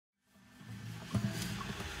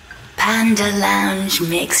Panda Lounge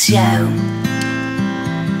Mix Show.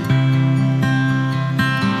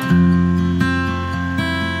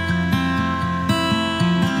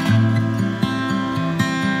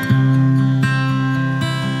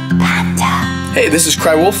 Hey, this is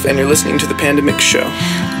Crywolf, and you're listening to the Panda Mix Show.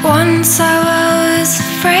 Once I was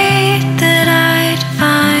afraid that I'd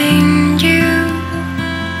find you.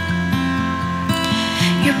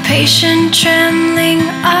 Your patient, trembling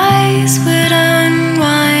eyes would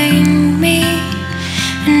unwind me,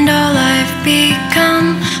 and all I've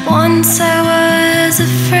become. Once I was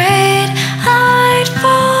afraid I'd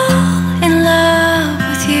fall in love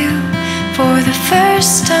with you for the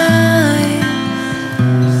first time.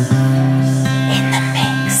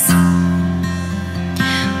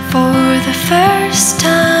 For the first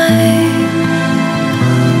time.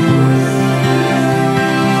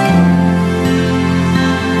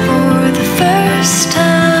 For the first time.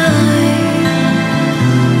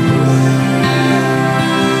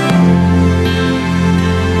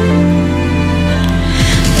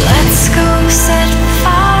 Let's go set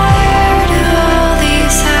fire to all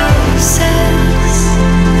these houses.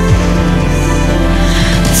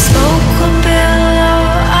 The smoke will billow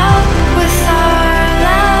up with our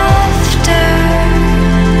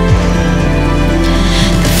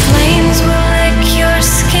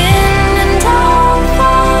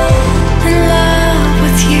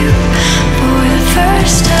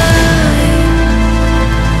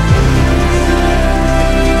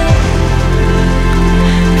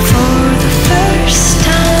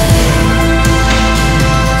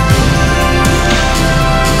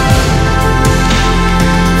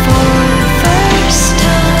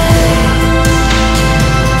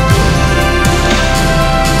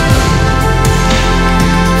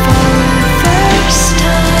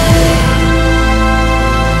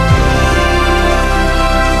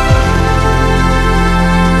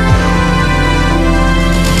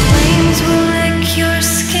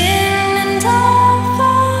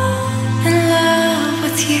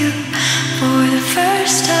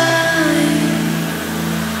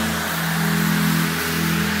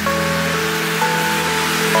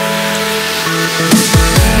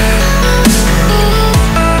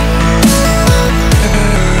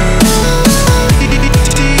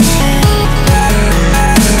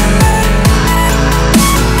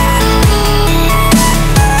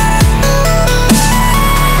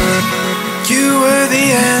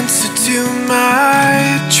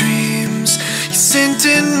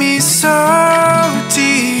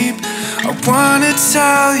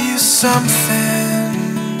tell you something.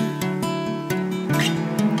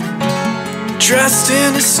 Dressed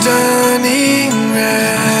in a stunning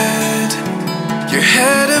red, your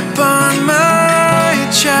head upon my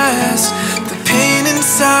chest. The pain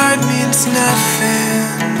inside means nothing.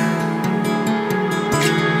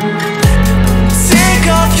 Take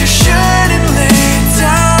off your shirt and lay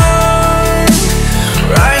down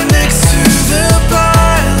right next to the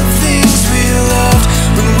pile of things we loved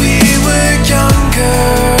when we were younger.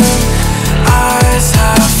 Eyes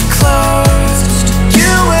half closed.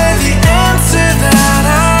 You were the answer that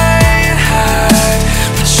I had,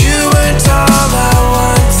 but you weren't all I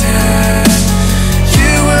wanted.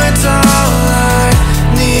 You weren't all I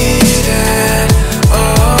needed. Oh,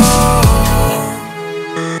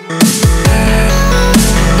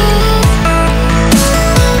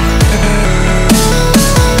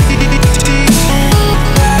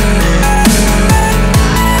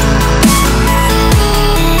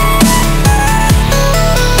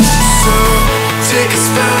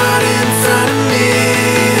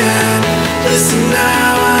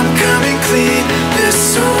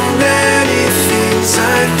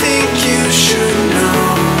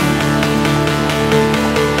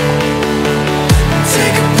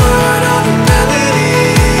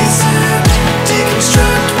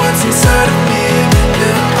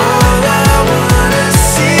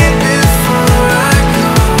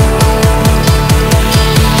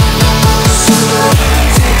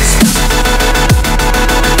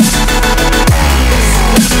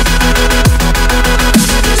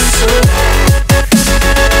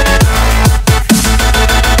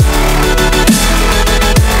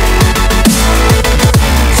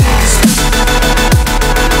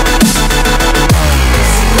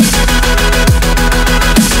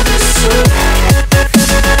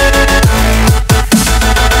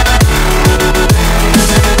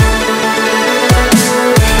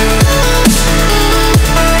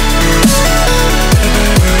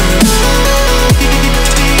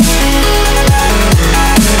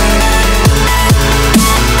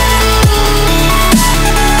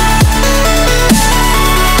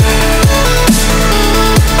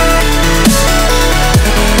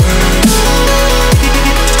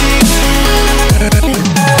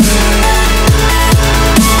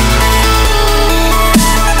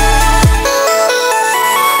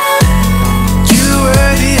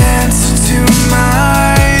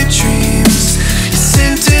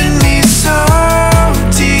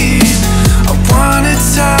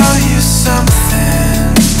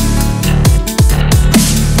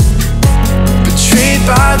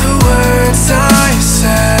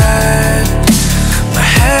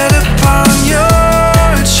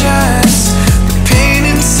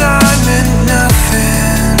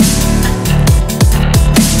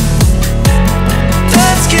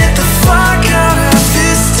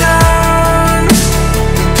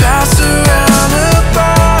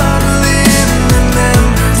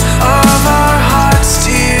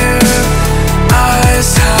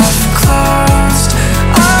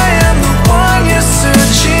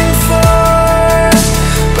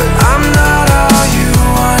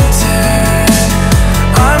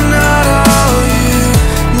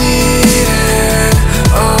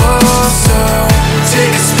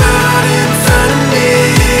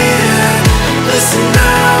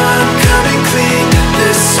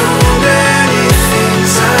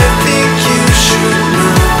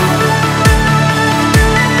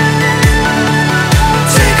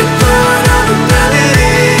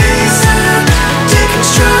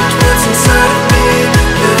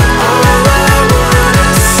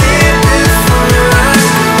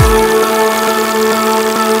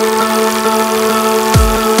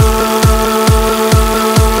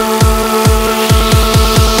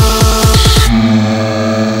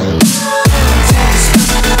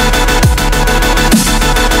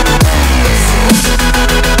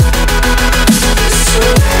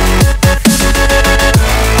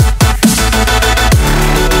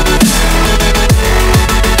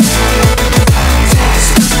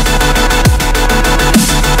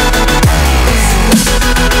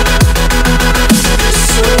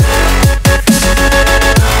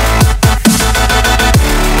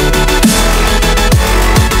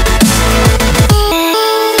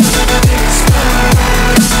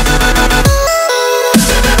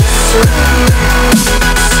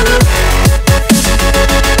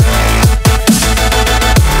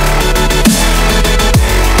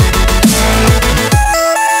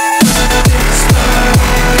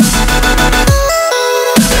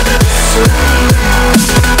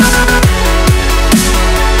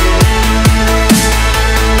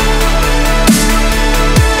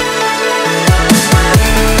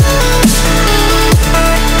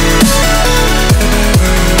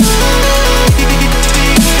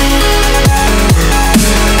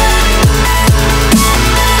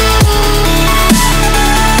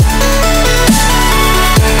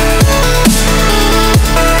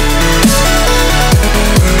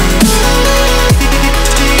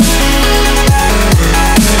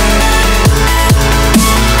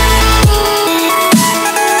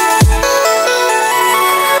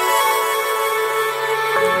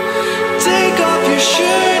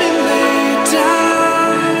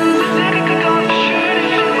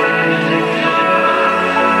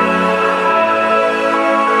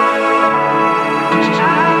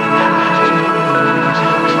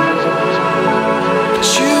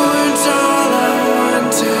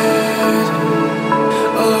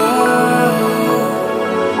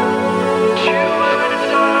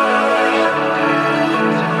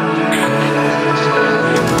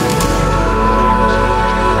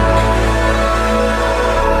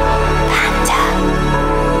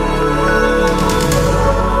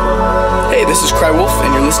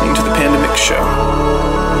 listening to The Panda Mix Show.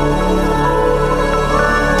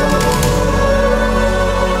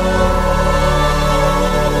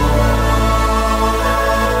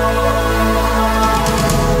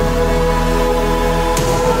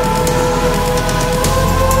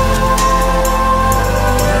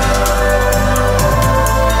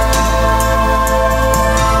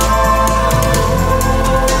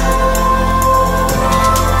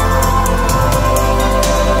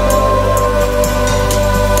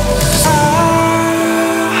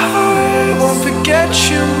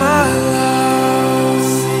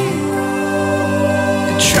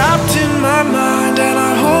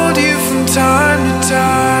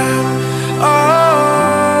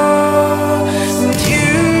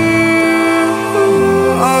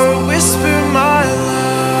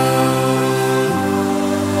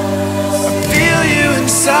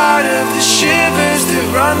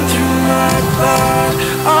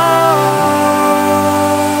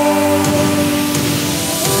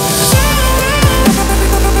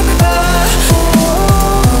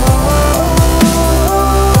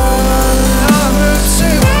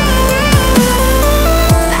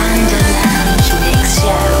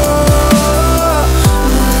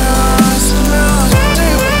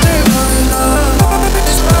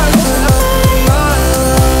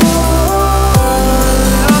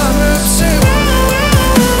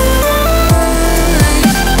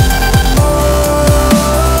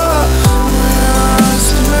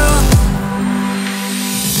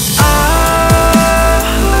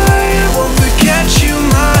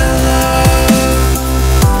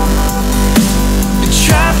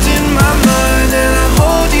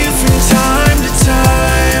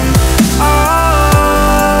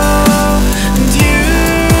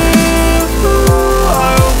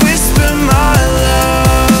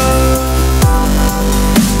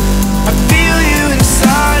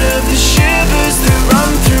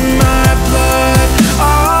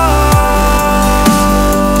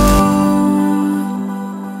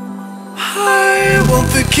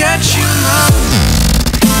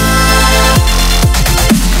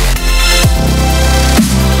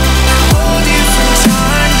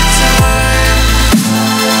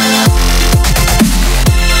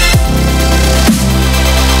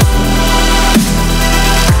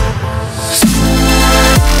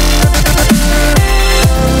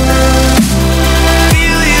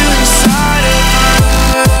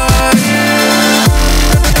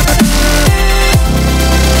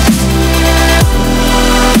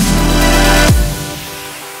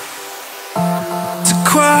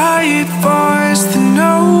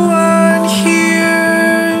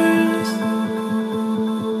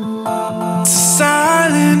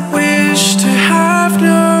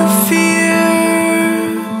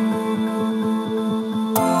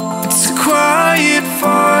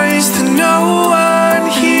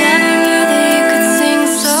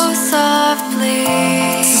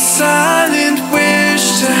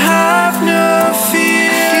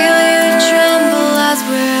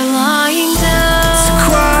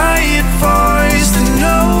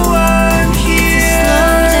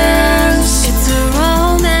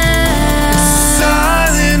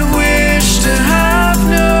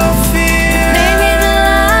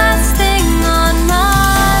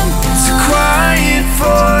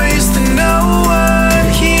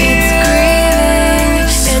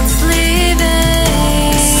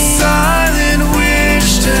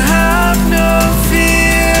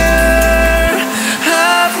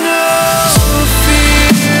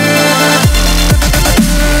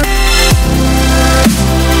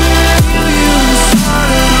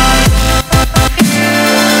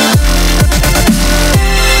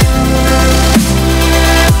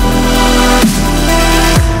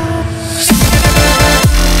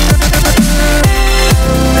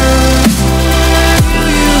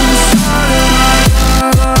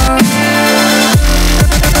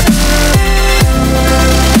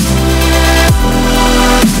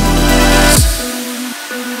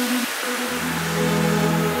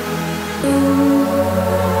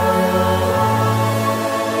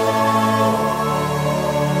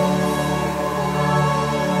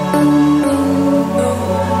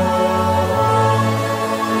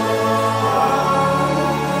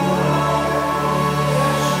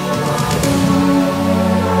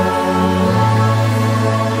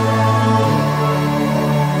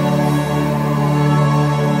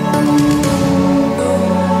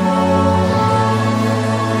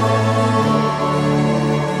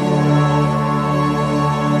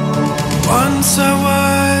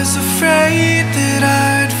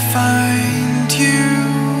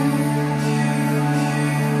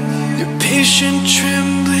 patient,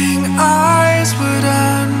 trembling eyes would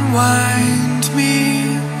unwind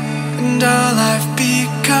me. and all I've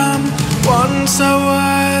become. Once I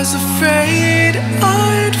was afraid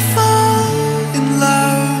I'd fall in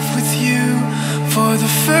love with you for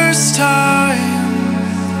the first time.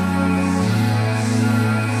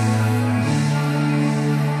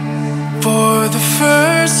 For the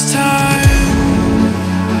first time.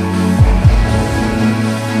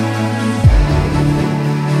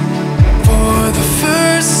 For the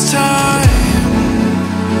first time.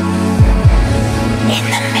 In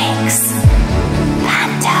the mix,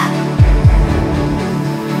 Panda.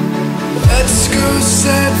 Let's go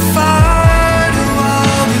set fire to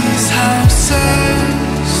all these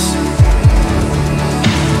houses.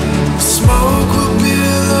 Smoke will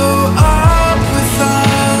billow up with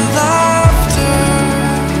our laughter.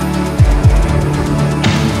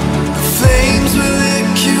 The flames will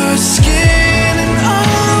lick your skin, and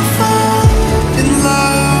I'll fall in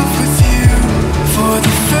love with you for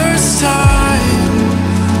the first time.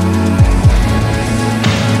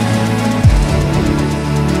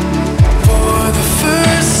 For the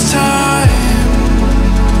first time.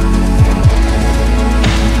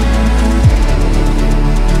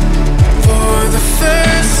 For the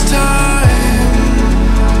first time.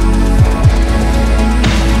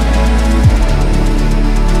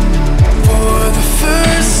 For the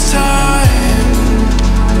first time.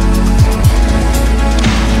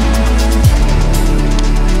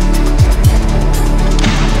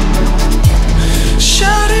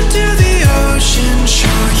 Shout into the ocean,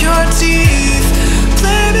 show your teeth.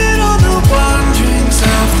 Blame it on the wanderings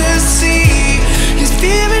of the sea. His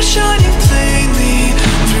fever shining plainly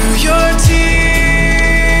through your tears.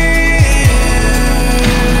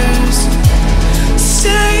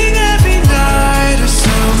 Staying every night, or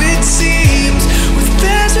so it seems, with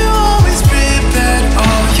bears who always rip at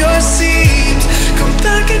all your seams. Come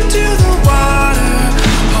back into the water,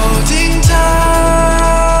 holding tight.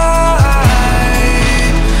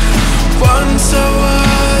 Once I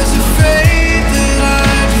was afraid that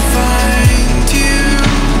I'd find you.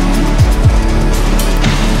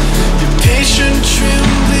 Your patient,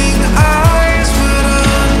 trembling eyes would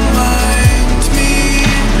unwind me,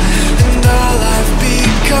 and all I've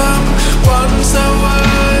become. Once I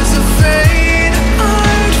was afraid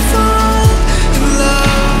I'd fall in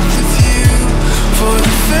love with you for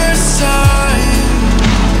the first time.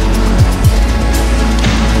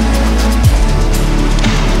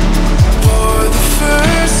 For the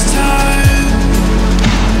first time.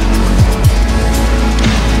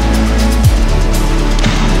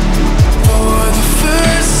 For the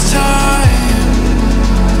first time.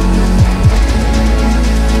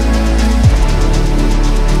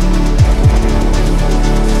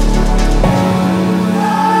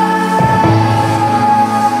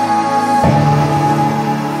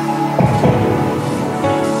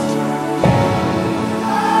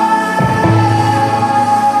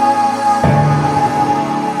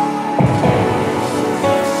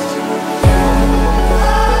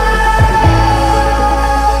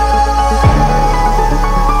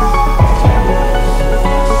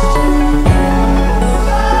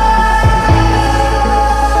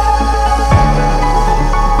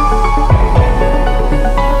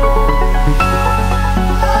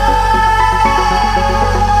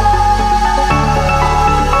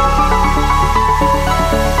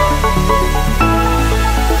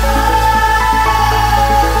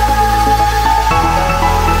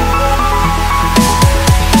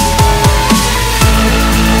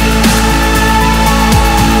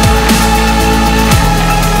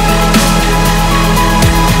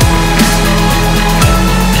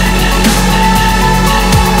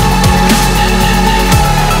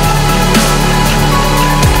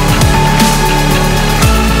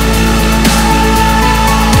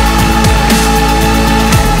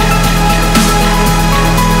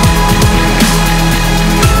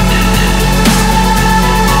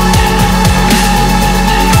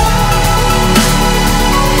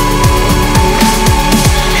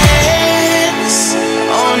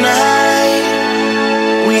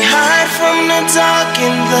 Dark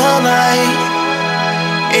in the light,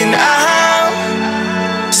 and I'll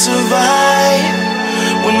survive.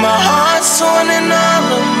 When my heart's torn and all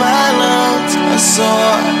of my lungs are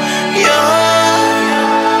sore,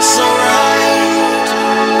 you're so right.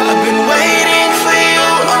 I've been waiting for you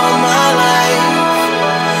all my life.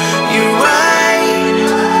 You're right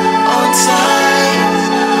on time.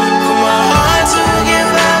 For my heart to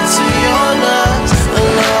give out to your love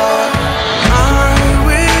alone. I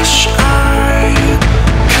wish I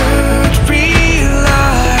could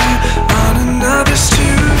rely on another's 2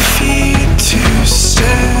 feet to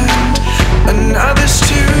stand, another's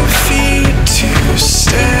 2 feet to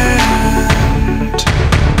stand.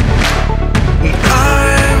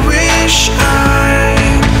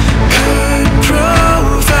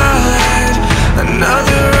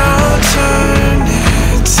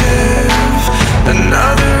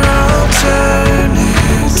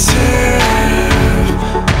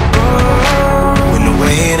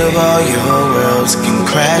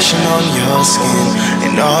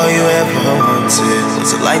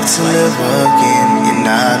 to live again. You're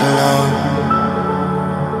not alone.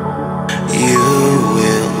 You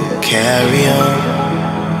will carry on.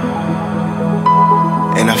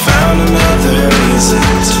 And I found another reason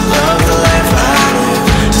to love the life I live,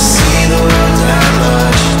 to see the world at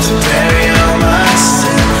large, to bury all my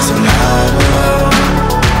sins. I'm not alone.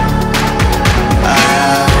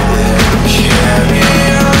 I will carry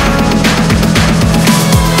on.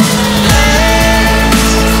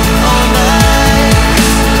 All night,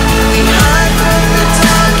 we hide from the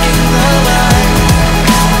dark and the light,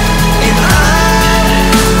 and I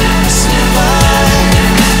survive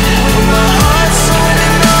with my heart torn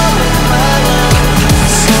and all of my lungs.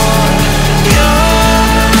 So you're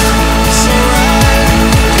so right.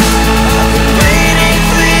 I've been waiting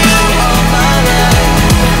for you all my life.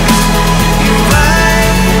 You're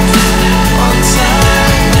right on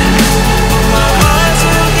time. My heart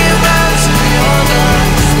will give out to your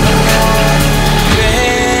lungs.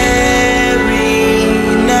 Bury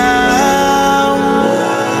now.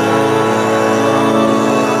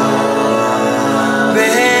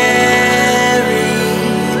 Bury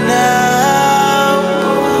now.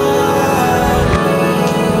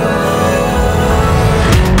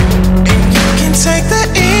 And you can take the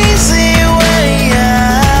easy way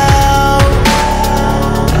out,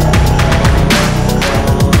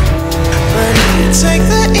 but if you take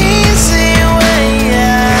the easy way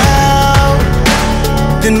out,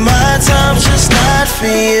 then my time's just not for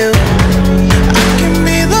you. I can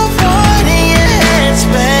be the void in your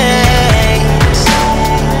headspace,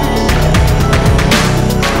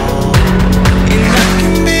 and I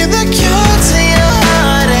can be the cure to your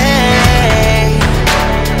heartache.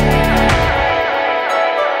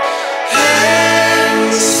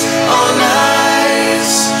 Hands on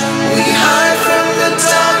eyes, we hide from the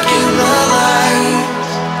dark and the light,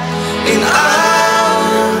 and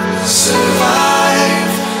I'll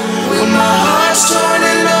survive with my heart torn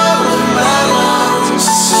and all of my lungs.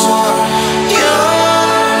 So you're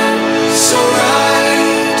so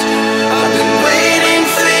right. I've been waiting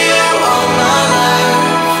for you all my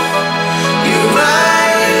life. You're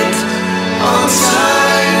right on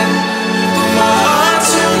time. But my heart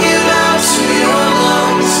will give out to your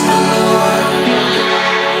lungs, Lord.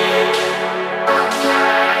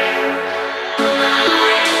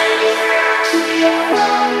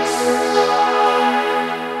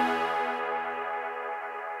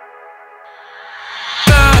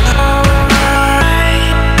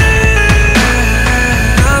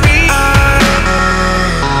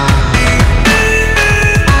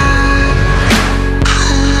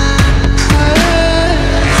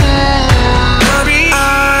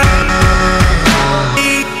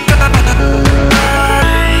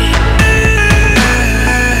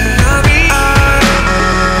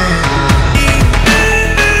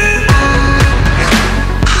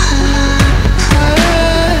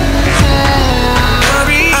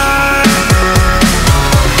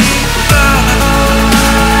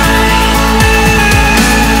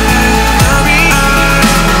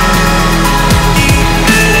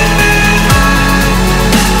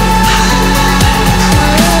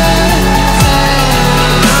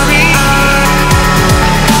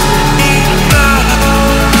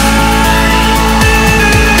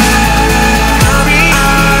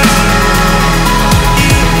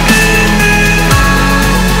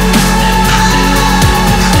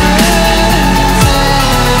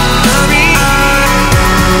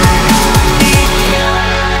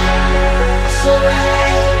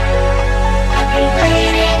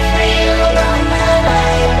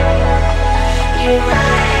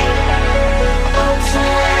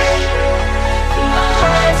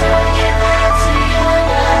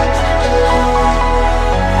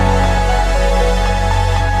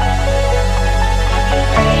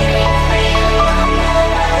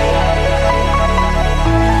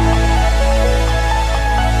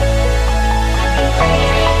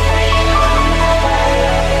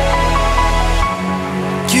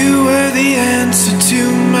 You were the answer to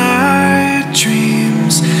my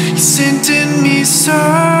dreams. You sent in me so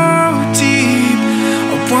deep.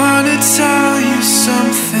 I wanna tell you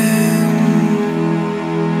something.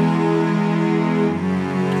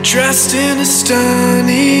 Dressed in a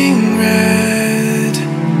stunning red,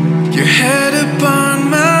 your head upon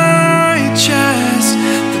my chest.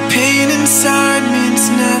 The pain inside means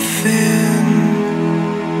nothing.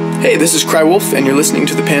 Hey, this is Crywolf, and you're listening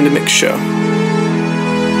to the Panda Mix Show.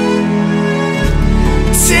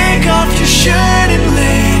 Take off your shirt and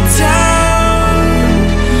lay